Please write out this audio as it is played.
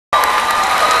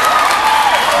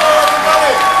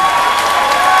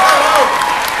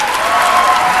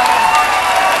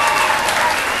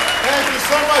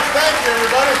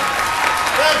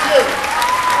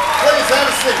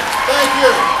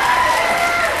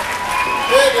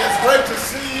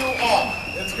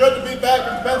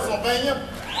Pennsylvania.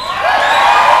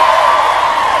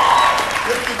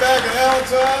 Ricky back in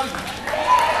Allentown.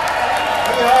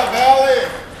 Lehigh Valley.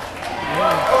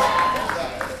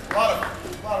 A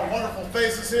lot of wonderful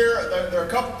faces here. There are a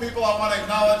couple people I want to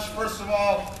acknowledge. First of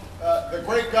all, the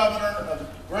great governor of the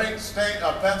great state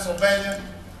of Pennsylvania.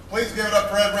 Please give it up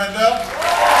for Ed Rendell.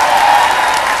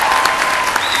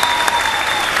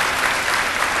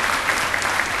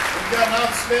 We've got an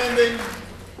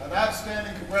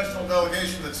outstanding congressional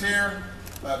delegation that's here.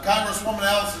 Congresswoman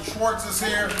Allison Schwartz is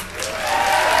here.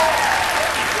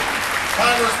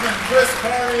 Congressman Chris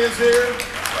Carney is here.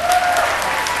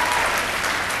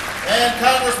 And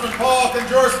Congressman Paul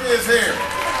Konjorsky is here.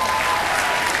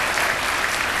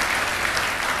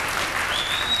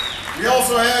 We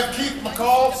also have Keith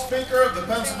McCall, Speaker of the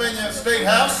Pennsylvania State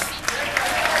House.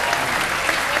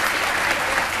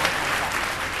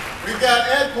 We've got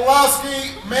Ed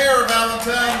Pulaski, Mayor of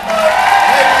Allentown, but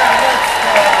maybe the next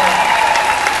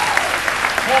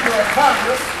member of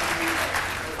Congress.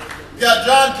 We've got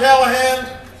John Callahan,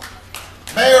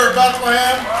 Mayor of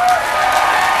Bethlehem.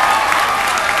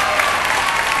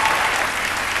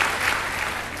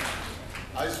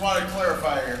 I just want to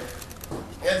clarify here.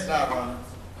 Ed's not running.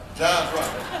 John's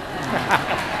running.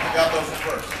 I got those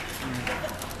first.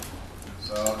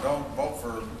 So don't vote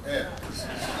for Ed.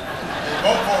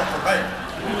 Vote for him for mayor.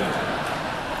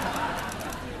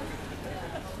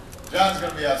 John's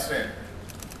going to be outstanding.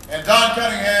 And Don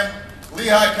Cunningham,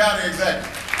 Lehigh County Executive.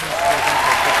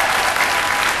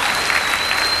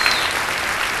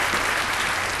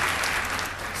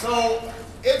 So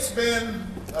it's been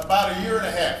about a year and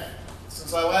a half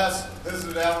since I last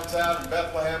visited Allentown and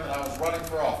Bethlehem, and I was running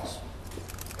for office.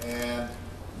 And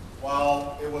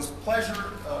while it was a pleasure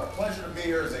to be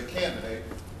here as a candidate,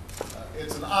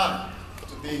 it's an honor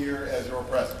to be here as your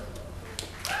president.